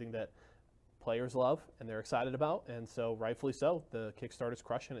obviously something that players love and they're excited about, and so rightfully so. The Kickstarter's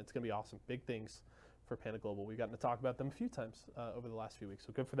crushing it. It's going to be awesome. Big things for Panda Global. We've gotten to talk about them a few times over the last few weeks,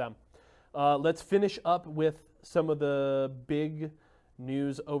 so good for them. Let's finish up with some of the big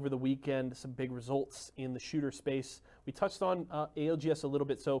news over the weekend, some big results in the shooter space. We touched on ALGS a little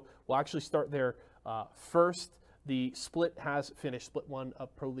bit, so we'll actually start there first. The split has finished. Split 1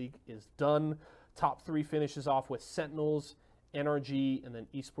 of Pro League is done. Top 3 finishes off with Sentinels, NRG, and then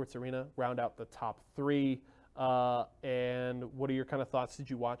Esports Arena round out the top 3. And what are your kind of thoughts? Did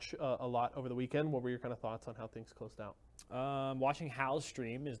you watch a lot over the weekend? What were your kind of thoughts on how things closed out? Watching Hal's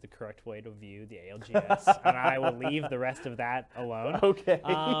stream is the correct way to view the ALGS, and I will leave the rest of that alone. Okay.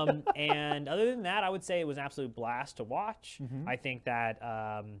 And other than that, I would say it was an absolute blast to watch. I think that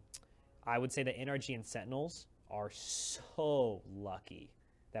I would say that NRG and Sentinels are so lucky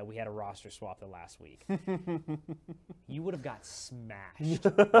that we had a roster swap the last week. You would have got smashed.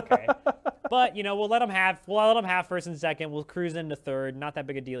 Okay, but we'll let them have first and second. We'll cruise into third. Not that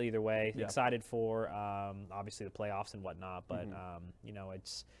big a deal either way. Yeah. Excited for obviously the playoffs and whatnot. But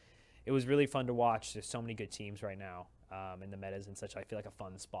it was really fun to watch. There's so many good teams right now in the metas and such. I feel like a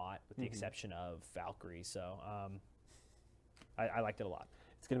fun spot with the exception of Valkyrie. So I liked it a lot.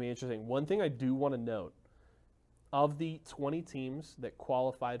 It's going to be interesting. One thing I do want to note. Of the 20 teams that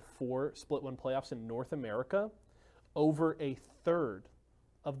qualified for Split 1 playoffs in North America, over a third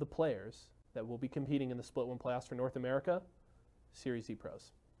of the players that will be competing in the Split 1 playoffs for North America, Series E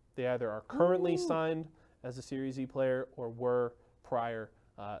pros. They either are currently signed as a Series E player or were prior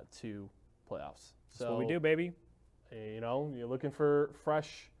to playoffs. So that's what we do, baby. You're looking for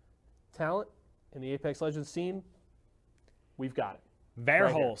fresh talent in the Apex Legends scene, we've got it.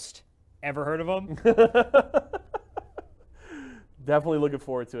 Verholst. Right. Ever heard of him? Definitely looking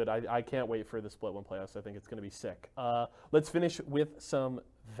forward to it. I can't wait for the Split 1 playoffs. I think it's going to be sick. Let's finish with some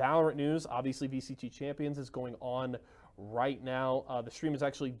Valorant news. Obviously, VCT Champions is going on right now. The stream is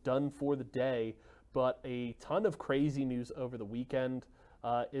actually done for the day, but a ton of crazy news over the weekend.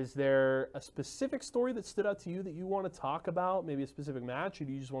 Is there a specific story that stood out to you that you want to talk about? Maybe a specific match, or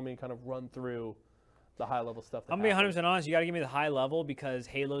do you just want me to kind of run through the high level stuff. I'm gonna be 100% honest. You got to give me the high level because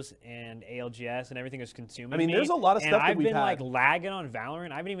Halos and ALGS and everything is consuming. I mean, me. there's a lot of and stuff that I've we've been had. like lagging on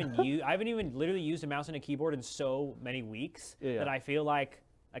Valorant. I haven't even literally used a mouse and a keyboard in so many weeks that I feel like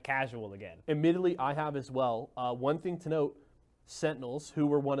a casual again. Admittedly, I have as well. One thing to note: Sentinels, who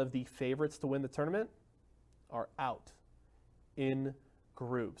were one of the favorites to win the tournament, are out in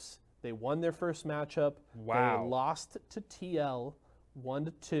groups. They won their first matchup. Wow. They lost to TL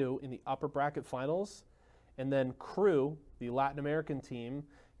 1-2 in the upper bracket finals. And then Crew, the Latin American team,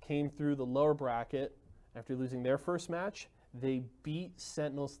 came through the lower bracket after losing their first match. They beat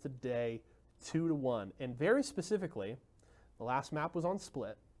Sentinels today 2-1. And very specifically, the last map was on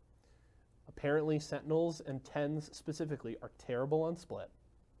Split. Apparently, Sentinels and Tens specifically are terrible on Split.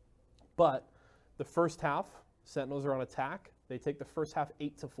 But the first half, Sentinels are on attack. They take the first half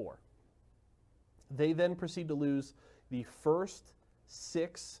 8-4. They then proceed to lose the first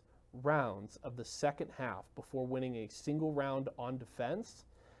 6 rounds of the second half before winning a single round on defense.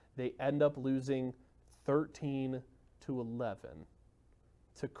 They end up losing 13-11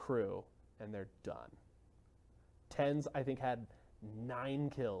 to Crew, and they're done. Tens, I think, had 9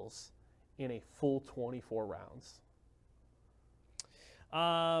 kills in a full 24 rounds.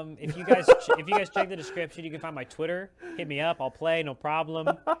 If you guys check the description, you can find my Twitter. Hit me up. I'll play, no problem.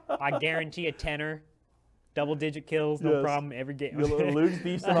 I guarantee a tenner. Double-digit kills, no problem. Every game. Luke's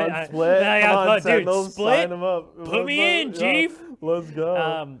decent on Split. Come on, dude, Sentinels, Split. sign him up. Put me in, Chief. Let's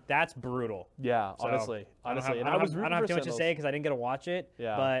go. That's brutal. Yeah, So, honestly. I don't have too much to say because I didn't get to watch it.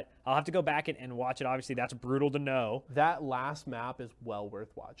 Yeah. But I'll have to go back and watch it. Obviously, that's brutal to know. That last map is well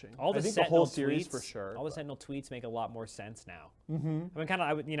worth watching. All the I think Sentinel the whole series tweets, for sure. All the Sentinel tweets make a lot more sense now. Mm-hmm.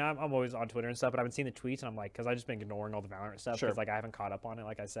 I mean, I'm always on Twitter and stuff, but I've been seeing the tweets and I'm like, because I've just been ignoring all the Valorant stuff because like I haven't caught up on it,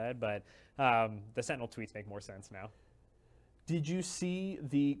 like I said. But the Sentinel tweets make more sense now. Did you see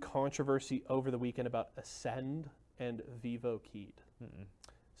the controversy over the weekend about Ascend and Vivo Keyed? Mm-mm.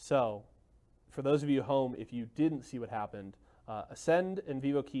 So, for those of you at home, if you didn't see what happened, Ascend and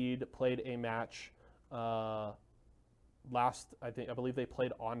Vivo Keyed played a match I believe they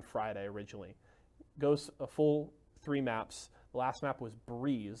played on Friday originally. Goes a full 3 maps. The last map was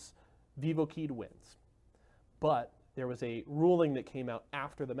Breeze. Vivo Keyed wins. But there was a ruling that came out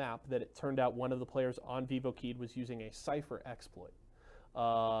after the map that it turned out one of the players on Vivo Keyed was using a Cypher exploit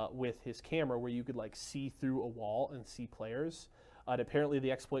with his camera where you could like see through a wall and see players. And apparently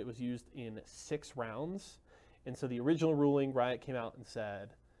the exploit was used in 6 rounds. And so the original ruling, Riot came out and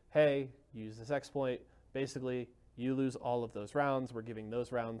said, hey, use this exploit. Basically, you lose all of those rounds. We're giving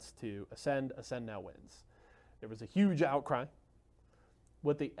those rounds to Ascend. Ascend now wins. There was a huge outcry.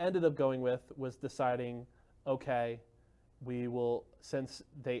 What they ended up going with was deciding, okay, we will, since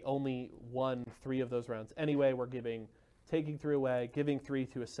they only won 3 of those rounds anyway, we're taking 3 away, giving 3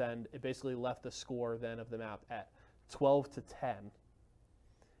 to Ascend. It basically left the score then of the map at 12-10.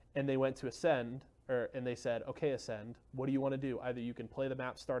 And they went to Ascend, and they said, okay, Ascend, what do you want to do? Either you can play the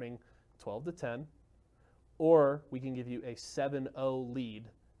map starting 12-10, or we can give you a 7-0 lead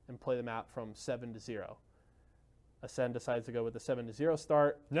and play the map from 7-0. Ascend decides to go with the 7-0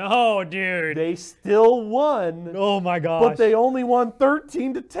 start. No, dude. They still won. Oh my gosh. But they only won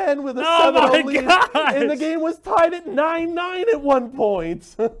 13-10 with a 7-0 lead. And the game was tied at 9-9 at one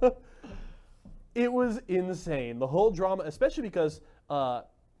point. It was insane. The whole drama, especially because the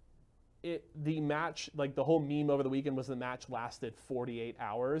match, like the whole meme over the weekend was the match lasted 48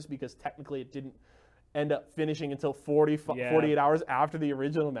 hours because technically it didn't end up finishing until 48 hours after the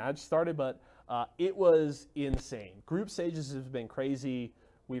original match started. But it was insane. Group stages has been crazy.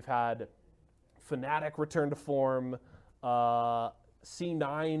 We've had Fnatic return to form.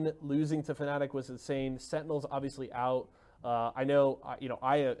 C9 losing to Fnatic was insane. Sentinels obviously out. I know,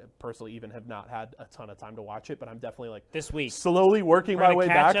 I personally even have not had a ton of time to watch it, but I'm definitely like this week slowly working my way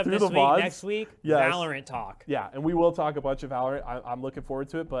back through the VODs. Next week, yes. Valorant talk. Yeah, and we will talk a bunch of Valorant. I'm looking forward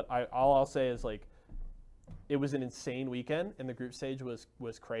to it, but all I'll say is like, it was an insane weekend, and the group stage was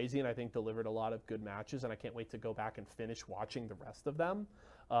crazy, and I think delivered a lot of good matches, and I can't wait to go back and finish watching the rest of them.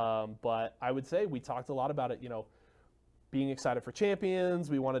 But I would say we talked a lot about it, being excited for champions.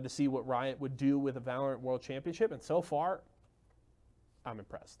 We wanted to see what Riot would do with a Valorant World Championship, and so far, I'm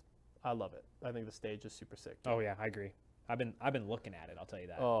impressed. I love it. I think the stage is super sick. Oh yeah, I agree. I've been looking at it. I'll tell you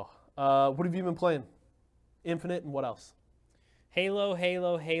that. Oh, what have you been playing? Infinite and what else? Halo,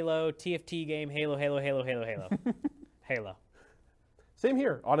 TFT game, Halo. Halo. Same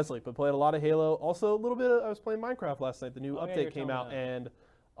here, honestly, but played a lot of Halo. Also, a little bit I was playing Minecraft last night. The new update came out, and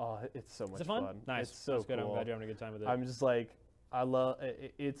it's so much fun. Nice. It's so cool. I'm glad you're having a good time with it. I'm just like, I love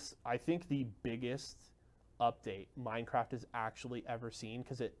it. I think the biggest update Minecraft has actually ever seen,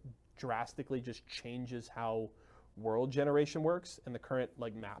 because it drastically just changes how world generation works. And the current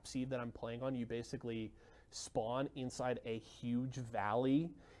like map seed that I'm playing on, you basically spawn inside a huge valley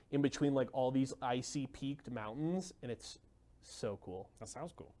in between like all these icy peaked mountains, and it's so cool. That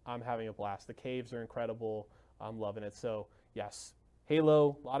sounds cool. I'm having a blast. The caves are incredible. I'm loving it. So yes,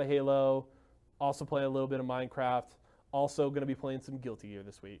 Halo, a lot of Halo. Also playing a little bit of Minecraft. Also going to be playing some Guilty Gear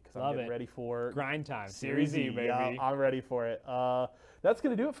this week because I'm getting ready for grind time. Series E, baby. Yeah, I'm ready for it. That's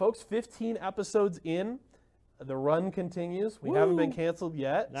going to do it, folks. 15 episodes in. The run continues. We haven't been canceled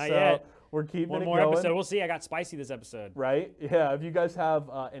yet. Not yet. We're keeping One it more going. episode. We'll see. I got spicy this episode. Right? Yeah. If you guys have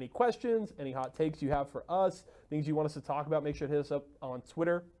any questions, any hot takes you have for us, things you want us to talk about, make sure to hit us up on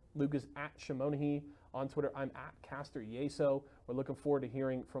Twitter. Luke is at Shimonahi. On Twitter, I'm at Caster Yeso. We're looking forward to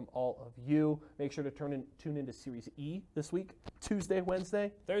hearing from all of you. Make sure to tune into Series E this week, Tuesday,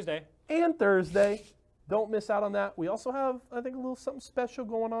 Wednesday, Thursday, and Thursday. Don't miss out on that. We also have, I think, a little something special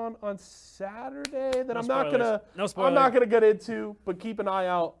going on Saturday that I'm not gonna get into, but keep an eye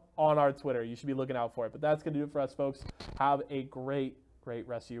out on our Twitter. You should be looking out for it. But that's gonna do it for us, folks. Have a great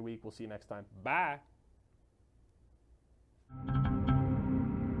rest of your week. We'll see you next time. Bye.